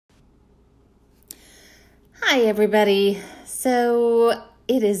Hi, everybody. So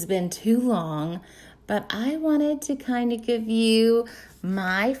it has been too long, but I wanted to kind of give you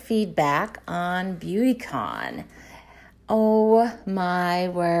my feedback on BeautyCon. Oh my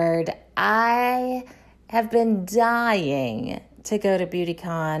word. I have been dying to go to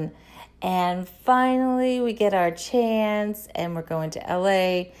BeautyCon, and finally we get our chance and we're going to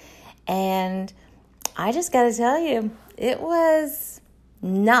LA. And I just got to tell you, it was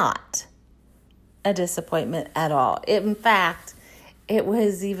not a disappointment at all. In fact, it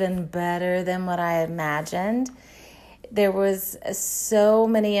was even better than what I imagined. There was so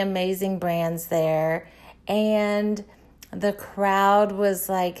many amazing brands there, and the crowd was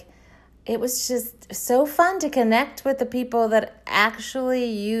like, it was just so fun to connect with the people that actually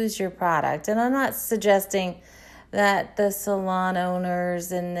use your product. And I'm not suggesting that the salon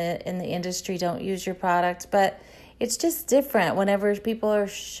owners in the industry don't use your product, but it's just different whenever people are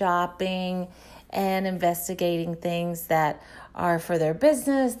shopping and investigating things that are for their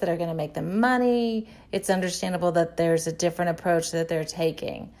business, that are going to make them money. It's understandable that there's a different approach that they're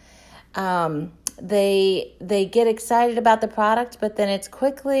taking. They get excited about the product, but then it's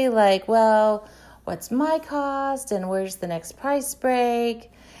quickly like, well, what's my cost and where's the next price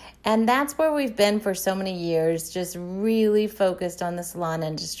break? And that's where we've been for so many years, just really focused on the salon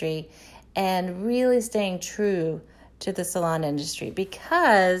industry and really staying true to the salon industry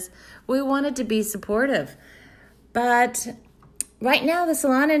because we wanted to be supportive. But right now the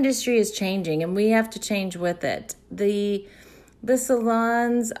salon industry is changing and we have to change with it. The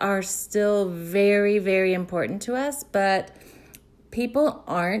salons are still very, very important to us, but people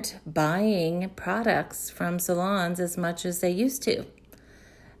aren't buying products from salons as much as they used to.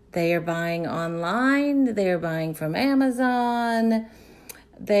 They are buying online, they are buying from Amazon.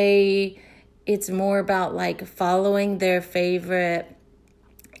 It's more about like following their favorite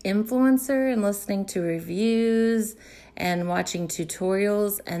influencer and listening to reviews and watching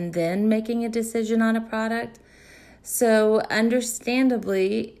tutorials and then making a decision on a product. So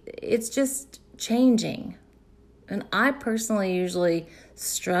understandably, it's just changing. And I personally usually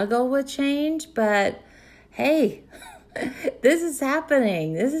struggle with change, but hey, this is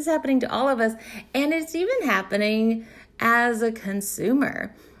happening. This is happening to all of us. And it's even happening as a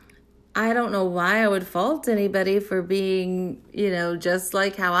consumer. I don't know why I would fault anybody for being, just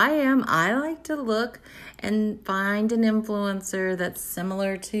like how I am. I like to look and find an influencer that's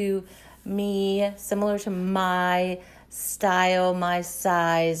similar to me, similar to my style, my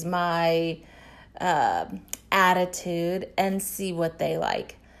size, my attitude, and see what they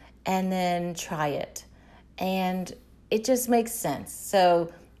like, and then try it. And it just makes sense.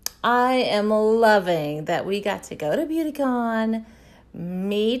 So I am loving that we got to go to BeautyCon,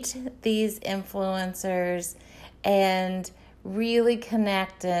 meet these influencers, and really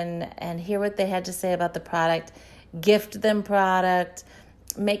connect and hear what they had to say about the product, gift them product,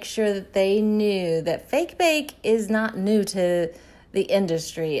 make sure that they knew that fake bake is not new to the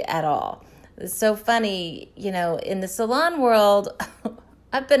industry at all. It's so funny, in the salon world,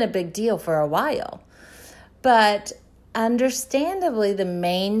 I've been a big deal for a while, but understandably the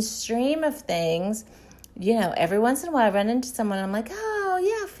mainstream of things, every once in a while I run into someone and I'm like, oh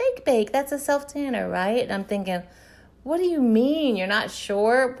yeah, fake bake, that's a self-tanner, right? And I'm thinking, what do you mean? You're not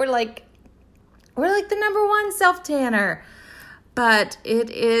sure? We're like the number one self-tanner. But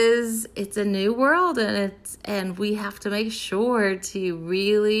it's a new world, and we have to make sure to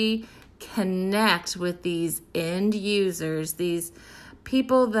really connect with these end users, these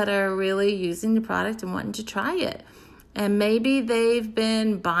people that are really using the product and wanting to try it. And maybe they've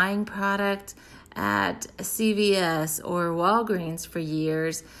been buying product at CVS or Walgreens for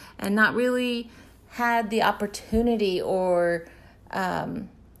years and not really had the opportunity or, I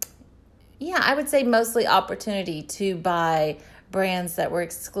would say mostly opportunity to buy brands that were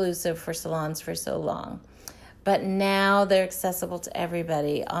exclusive for salons for so long. But now they're accessible to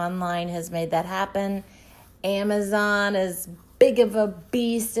everybody. Online has made that happen. Amazon, as big of a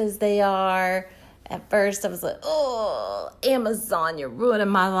beast as they are, at first I was like, oh, Amazon, you're ruining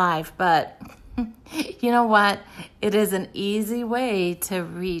my life. But you know what? It is an easy way to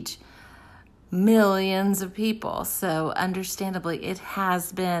reach millions of people. So understandably, it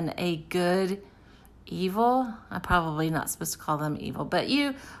has been a good evil. I'm probably not supposed to call them evil, but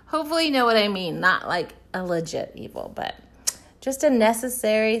you hopefully know what I mean. Not like a legit evil, but just a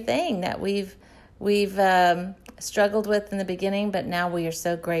necessary thing that we've struggled with in the beginning, but now we are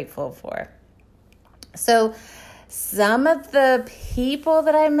so grateful for. So some of the people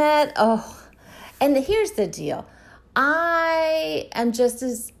that I met, and here's the deal. I am just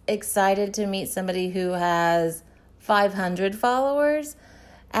as excited to meet somebody who has 500 followers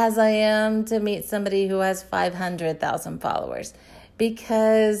as I am to meet somebody who has 500,000 followers,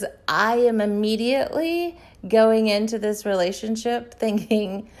 because I am immediately going into this relationship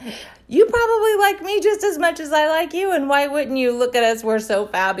thinking, you probably like me just as much as I like you, and why wouldn't you? Look at us, we're so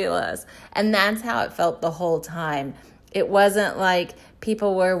fabulous. And that's how it felt the whole time. It wasn't like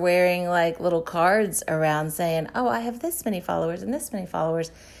people were wearing like little cards around saying, oh, I have this many followers and this many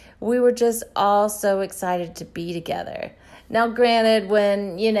followers. We were just all so excited to be together. Now, granted,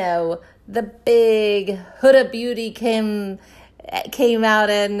 when, the big Huda Beauty came out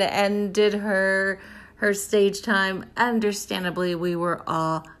and did her stage time, understandably, we were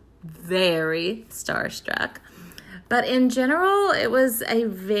all very starstruck. But in general, it was a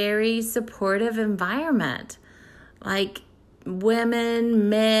very supportive environment. Like women,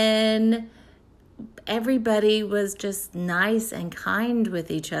 men, everybody was just nice and kind with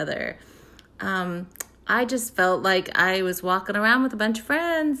each other. I just felt like I was walking around with a bunch of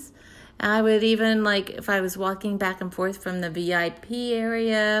friends. I would even, if I was walking back and forth from the VIP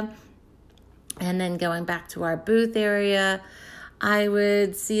area and then going back to our booth area, I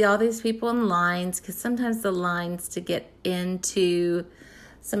would see all these people in lines, because sometimes the lines to get into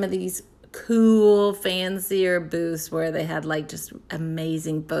some of these cool, fancier booths where they had just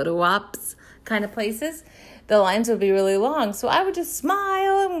amazing photo ops kind of places, the lines would be really long. So I would just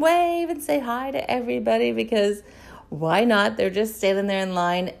smile and wave and say hi to everybody, because why not? They're just standing there in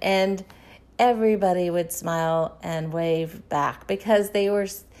line, and everybody would smile and wave back, because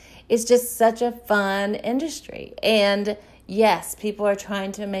it's just such a fun industry. And yes, people are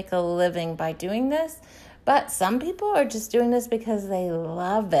trying to make a living by doing this, but some people are just doing this because they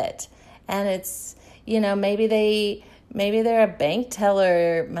love it. And it's, maybe they're a bank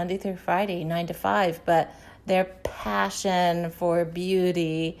teller Monday through Friday, 9 to 5, but their passion for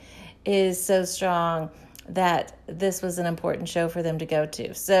beauty is so strong that this was an important show for them to go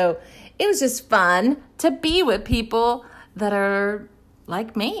to. So it was just fun to be with people that are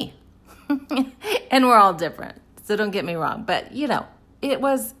like me. And we're all different, so don't get me wrong. But, it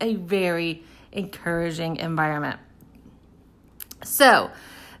was a very encouraging environment. So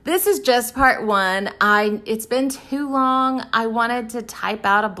this is just part one. It's been too long. I wanted to type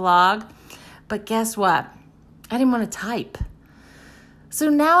out a blog, but guess what? I didn't want to type. So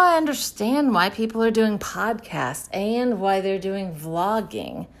now I understand why people are doing podcasts and why they're doing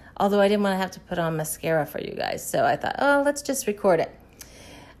vlogging. Although I didn't want to have to put on mascara for you guys. So I thought, let's just record it.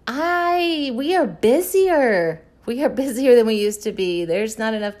 We are busier. We are busier than we used to be. There's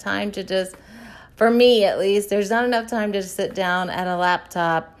not enough time to just, for me at least, there's not enough time to sit down at a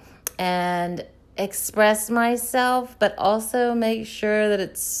laptop and express myself, but also make sure that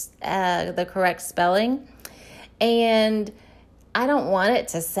it's the correct spelling. And I don't want it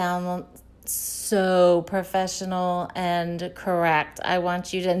to sound so professional and correct. I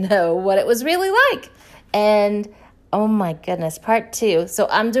want you to know what it was really like. And oh my goodness, part two. So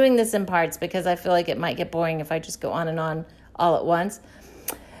I'm doing this in parts because I feel like it might get boring if I just go on and on all at once.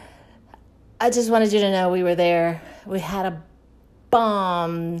 I just wanted you to know we were there. We had a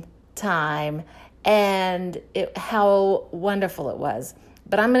bomb time, and how wonderful it was.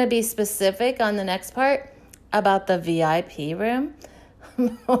 But I'm going to be specific on the next part about the VIP room.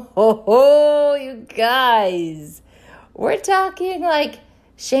 Oh, you guys. We're talking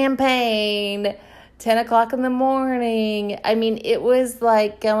champagne, 10 o'clock in the morning. I mean, it was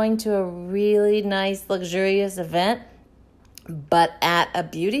like going to a really nice, luxurious event, but at a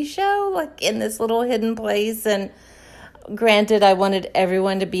beauty show, in this little hidden place. And granted, I wanted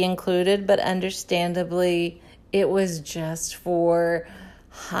everyone to be included, but understandably, it was just for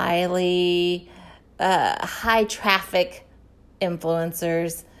high traffic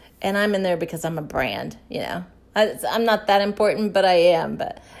influencers. And I'm in there because I'm a brand, I'm not that important, but I am.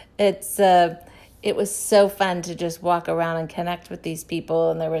 But it was so fun to just walk around and connect with these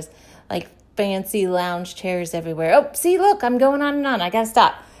people. And there was fancy lounge chairs everywhere. Oh, see, look, I'm going on and on. I got to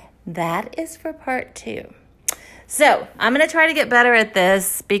stop. That is for part two. So I'm going to try to get better at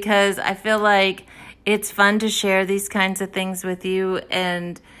this because I feel like it's fun to share these kinds of things with you.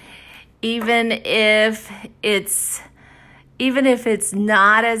 And even if it's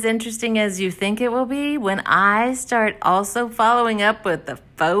not as interesting as you think it will be, when I start also following up with the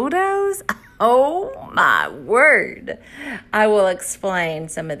photos, oh my word, I will explain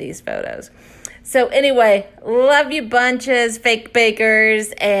some of these photos. So anyway, love you bunches, fake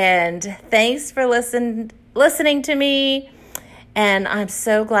bakers, and thanks for listening to me. And I'm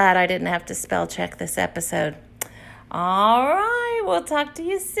so glad I didn't have to spell check this episode. All right, we'll talk to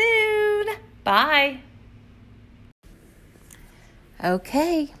you soon. Bye.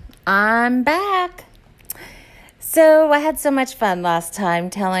 Okay, I'm back. So I had so much fun last time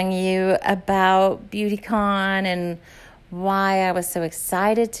telling you about BeautyCon and why I was so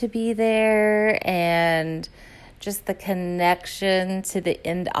excited to be there and just the connection to the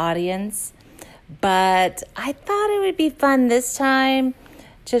end audience. But I thought it would be fun this time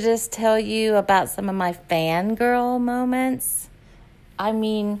to just tell you about some of my fangirl moments. I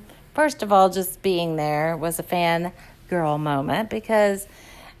mean, first of all, just being there was a fangirl moment because,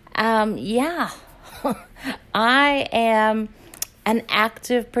 I am an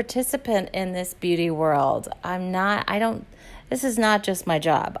active participant in this beauty world. This is not just my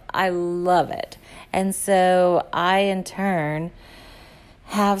job. I love it. And so I, in turn,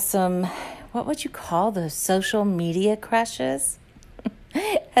 have some, what would you call those, social media crushes?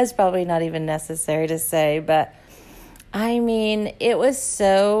 That's probably not even necessary to say, but I mean, it was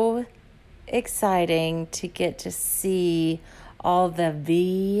so exciting to get to see all the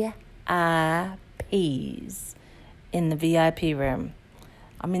VIPs in the VIP room.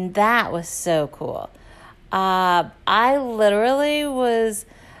 I mean, that was so cool. I literally was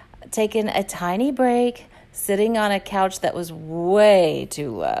taking a tiny break, sitting on a couch that was way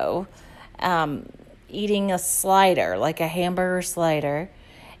too low, eating a slider, like a hamburger slider.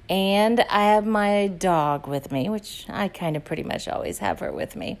 And I have my dog with me, which I kind of pretty much always have her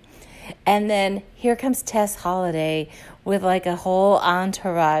with me. And then here comes Tess Holliday with like a whole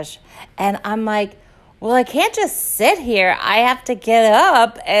entourage. And I'm like, well, I can't just sit here. I have to get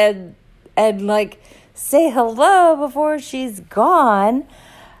up and like say hello before she's gone.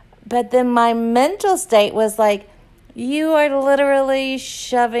 But then my mental state was like, you are literally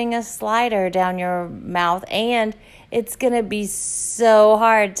shoving a slider down your mouth, and it's going to be so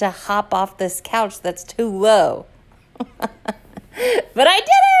hard to hop off this couch that's too low. But I did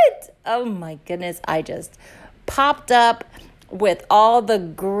it! Oh my goodness, I just popped up with all the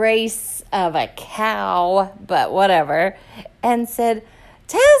grace of a cow, but whatever, and said,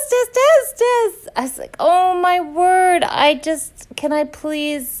 Tess. I was like, oh my word, can I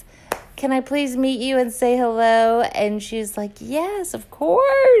please meet you and say hello? And she's like, yes, of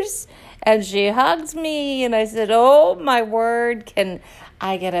course. And she hugged me, and I said, oh my word, can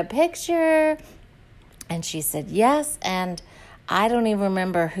I get a picture? And she said, yes. And I don't even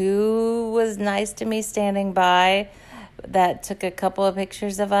remember who was nice to me standing by that took a couple of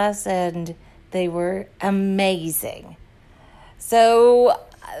pictures of us, and they were amazing. So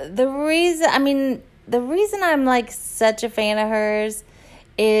the reason I'm like such a fan of hers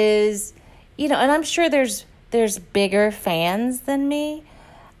is, and I'm sure there's bigger fans than me,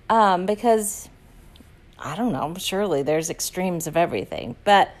 because I don't know, surely there's extremes of everything,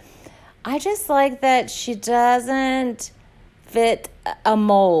 but I just like that she doesn't fit a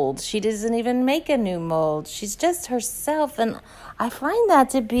mold. She doesn't even make a new mold. She's just herself, and I find that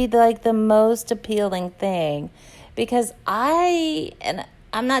to be like the most appealing thing, because and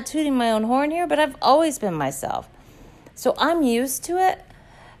I'm not tooting my own horn here, but I've always been myself. So I'm used to it,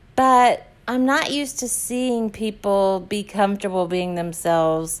 but I'm not used to seeing people be comfortable being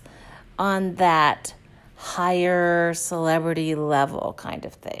themselves on that higher celebrity level kind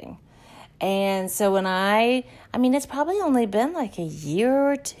of thing. And so when it's probably only been like a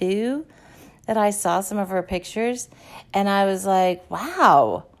year or two that I saw some of her pictures, and I was like,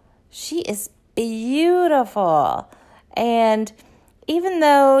 wow, she is beautiful. And even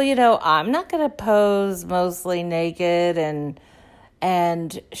though, I'm not going to pose mostly naked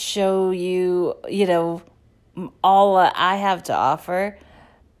and show you, all I have to offer,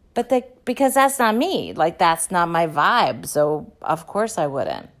 but because that's not me, like that's not my vibe. So of course I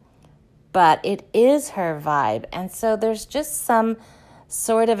wouldn't. But it is her vibe. And so there's just some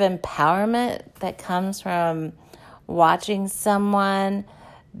sort of empowerment that comes from watching someone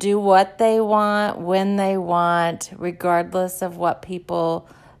do what they want, when they want, regardless of what people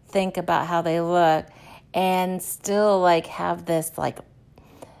think about how they look, and still like have this like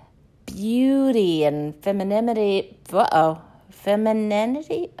beauty and femininity.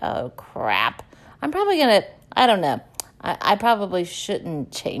 Femininity? Oh, crap. I'm probably going to, I don't know. I probably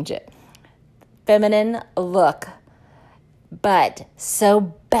shouldn't change it. Feminine look, but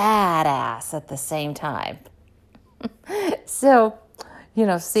so badass at the same time. So,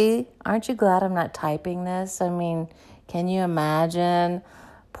 see, aren't you glad I'm not typing this? I mean, can you imagine?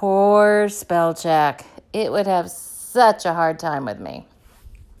 Poor spell check. It would have such a hard time with me.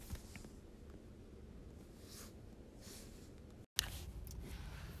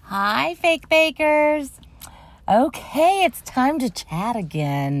 Hi, fake bakers. Okay, it's time to chat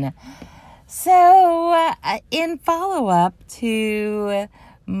again. So, in follow-up to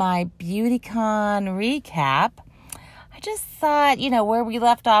my BeautyCon recap, I just thought, where we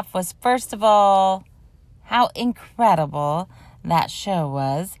left off was, first of all, how incredible that show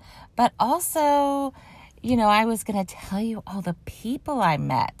was. But also, I was going to tell you all the people I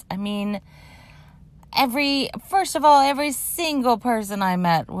met. I mean, first of all, every single person I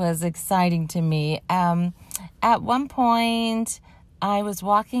met was exciting to me. At one point, I was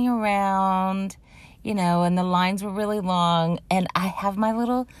walking around, and the lines were really long, and I have my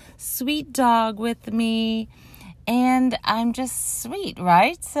little sweet dog with me, and I'm just sweet,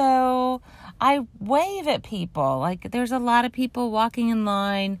 right? So I wave at people. Like, there's a lot of people walking in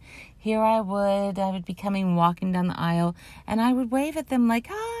line. Here I would be walking down the aisle, and I would wave at them like,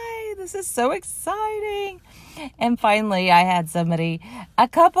 hi, this is so exciting. And finally, I had a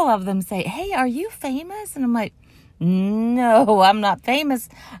couple of them say, hey, are you famous? And I'm like, no, I'm not famous.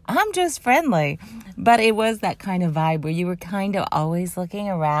 I'm just friendly. But it was that kind of vibe where you were kind of always looking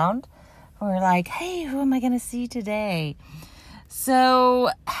around for like, hey, who am I going to see today?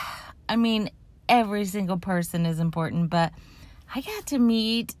 So, I mean, every single person is important, but I got to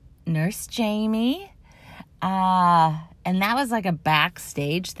meet Nurse Jamie. And that was like a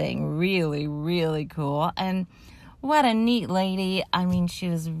backstage thing. Really, really cool. And what a neat lady. I mean, she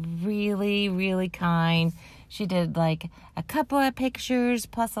was really, really kind. She did like a couple of pictures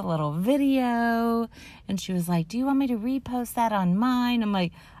plus a little video. And she was like, do you want me to repost that on mine? I'm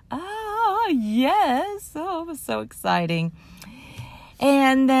like, yes. Oh, it was so exciting.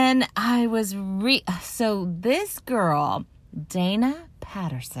 And then I was so this girl, Dana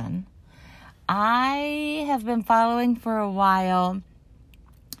Patterson, I have been following for a while,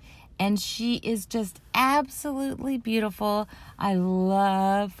 and she is just absolutely beautiful. I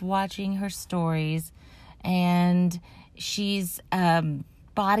love watching her stories, and she's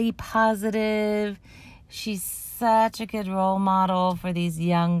body positive. She's such a good role model for these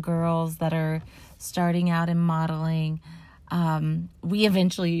young girls that are starting out in modeling. We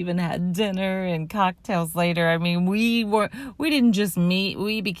eventually even had dinner and cocktails later. I mean, we didn't just meet,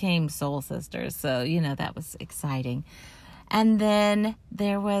 we became soul sisters. So, that was exciting. And then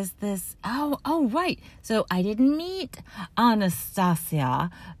there was this, right. So I didn't meet Anastasia,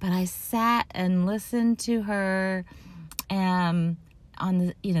 but I sat and listened to her,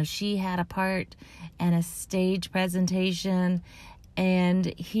 she had a part and a stage presentation, and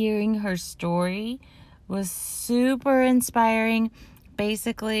hearing her story was super inspiring.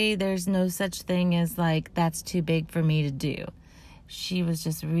 Basically, there's no such thing as like, that's too big for me to do. She was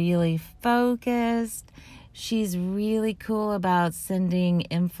just really focused. She's really cool about sending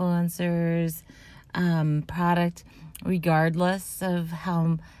influencers product regardless of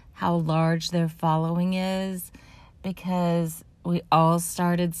how large their following is, because we all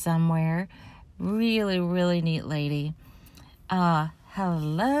started somewhere. Really, really neat lady.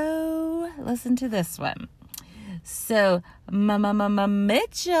 Hello. Listen to this one. So,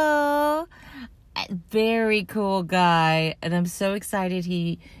 Mitchell, very cool guy, and I'm so excited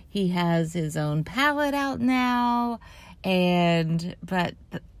he has his own palette out now, but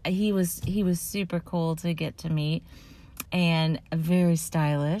he was super cool to get to meet, and very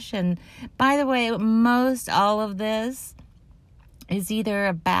stylish. And by the way, most all of this is either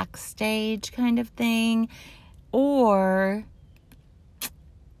a backstage kind of thing or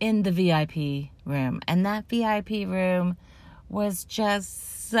in the VIP room. And that VIP room was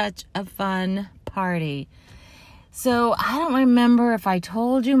just such a fun party. So I don't remember if I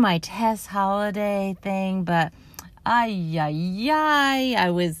told you my Tess Holiday thing, but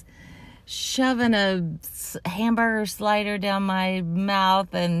I was shoving a hamburger slider down my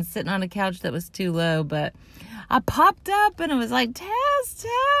mouth and sitting on a couch that was too low, but I popped up and it was like, Tess,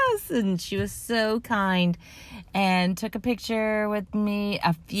 and she was so kind and took a picture with me,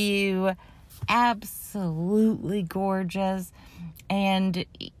 a few, absolutely gorgeous. And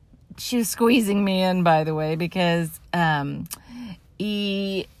she was squeezing me in, by the way, because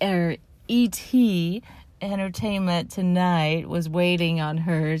E.T. Entertainment Tonight was waiting on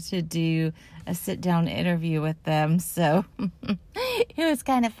her to do a sit-down interview with them. So it was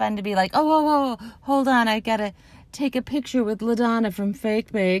kind of fun to be like, oh, hold on, I gotta take a picture with LaDonna from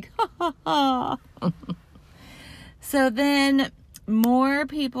Fake Bake. So then more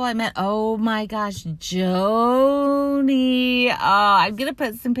people I met. Oh my gosh, Joni. I'm gonna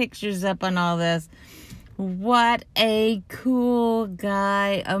put some pictures up on all this. What a cool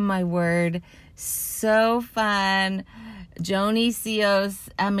guy. Oh my word. So fun. Joni Cios,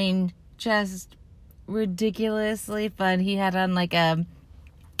 I mean, just ridiculously fun. He had on like a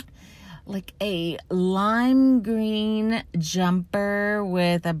lime green jumper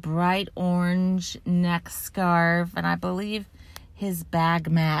with a bright orange neck scarf, and I believe his bag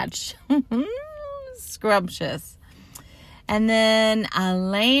matched. Scrumptious. And then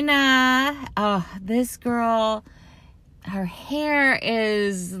Elena, oh, this girl, her hair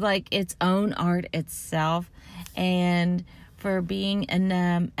is like its own art itself. And for being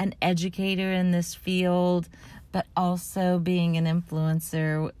an educator in this field, but also being an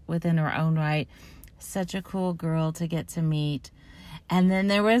influencer within her own right, such a cool girl to get to meet. And then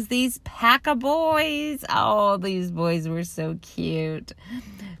there was these pack of boys. Oh, these boys were so cute.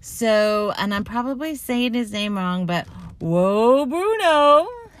 So, and I'm probably saying his name wrong, but whoa, Bruno.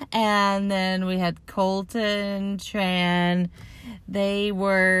 And then we had Colton, Tran. They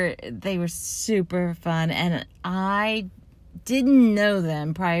were super fun. And I didn't know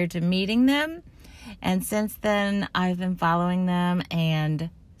them prior to meeting them. And since then, I've been following them, and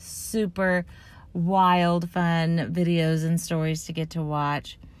super wild, fun videos and stories to get to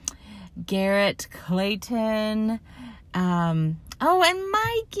watch. Garrett, Clayton, and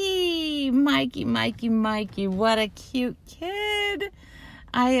Mikey. What a cute kid.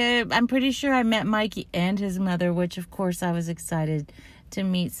 I'm pretty sure I met Mikey and his mother, which of course I was excited to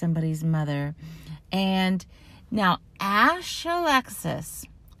meet somebody's mother. And now Alexis.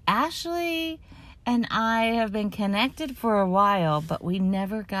 Ashley and I have been connected for a while, but we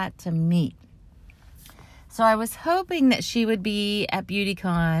never got to meet. So I was hoping that she would be at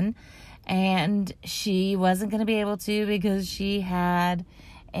BeautyCon, and she wasn't going to be able to because she had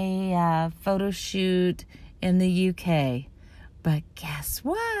a photo shoot in the UK. But guess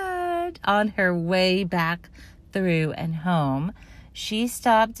what? On her way back through and home, she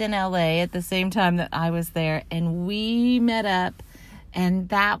stopped in LA at the same time that I was there, and we met up, and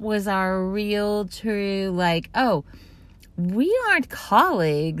that was our real true, like, oh, we aren't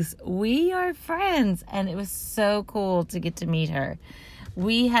colleagues, we are friends. And it was so cool to get to meet her.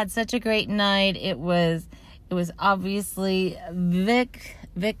 We had such a great night. It was obviously Vic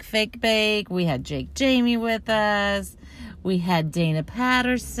Fake Bake. We had Jake Jamie with us. We had Dana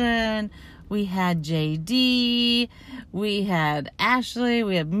Patterson. We had JD. We had Ashley.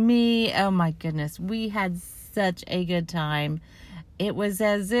 We had me. Oh my goodness. We had such a good time. It was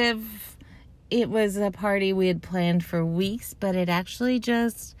as if it was a party we had planned for weeks, but it actually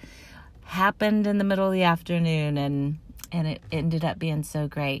just happened in the middle of the afternoon, and it ended up being so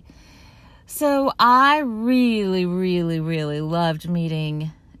great. So I really, really, really loved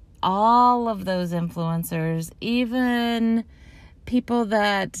meeting all of those influencers, even people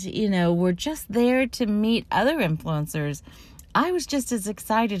that, were just there to meet other influencers. I was just as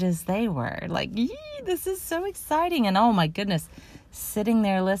excited as they were. Like, this is so exciting. And oh my goodness, sitting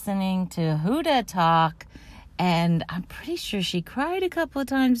there listening to Huda talk, and I'm pretty sure she cried a couple of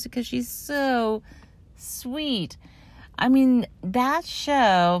times because she's so sweet. I mean, that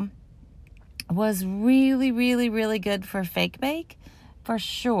show was really, really, really good for Fake Bake, for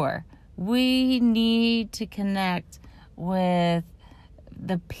sure. We need to connect with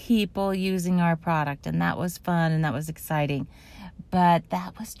the people using our product, and that was fun and that was exciting. But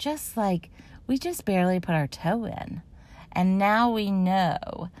that was just like, we just barely put our toe in. And now we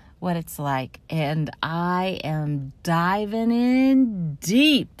know what it's like. And I am diving in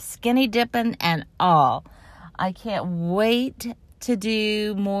deep, skinny dipping and all. I can't wait to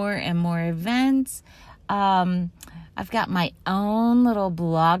do more and more events. I've got my own little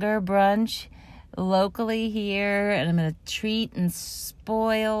blogger brunch locally here, and I'm going to treat and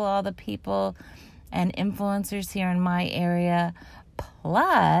spoil all the people and influencers here in my area.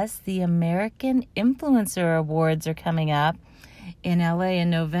 Plus, the American Influencer Awards are coming up in LA in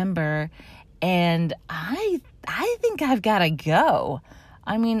November, and I think I've got to go.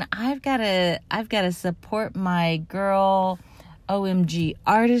 I mean, I've got to support my girl, OMG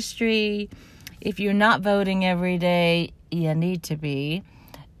Artistry. If you're not voting every day, you need to be.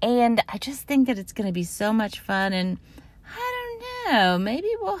 And I just think that it's going to be so much fun, and I don't know, maybe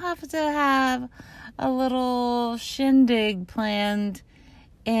we'll have to have a little shindig planned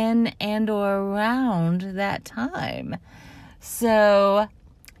in and or around that time. So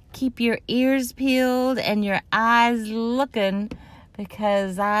keep your ears peeled and your eyes looking,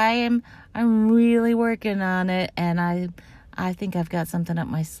 because I'm really working on it, and I think I've got something up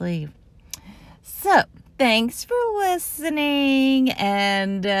my sleeve. So thanks for listening,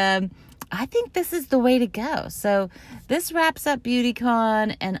 and I think this is the way to go. So this wraps up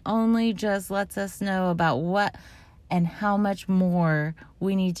BeautyCon and only just lets us know about what and how much more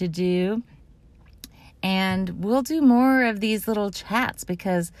we need to do. And we'll do more of these little chats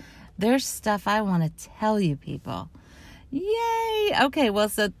because there's stuff I want to tell you people. Yay! Okay, well,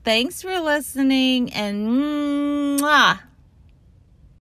 so thanks for listening, and mwah!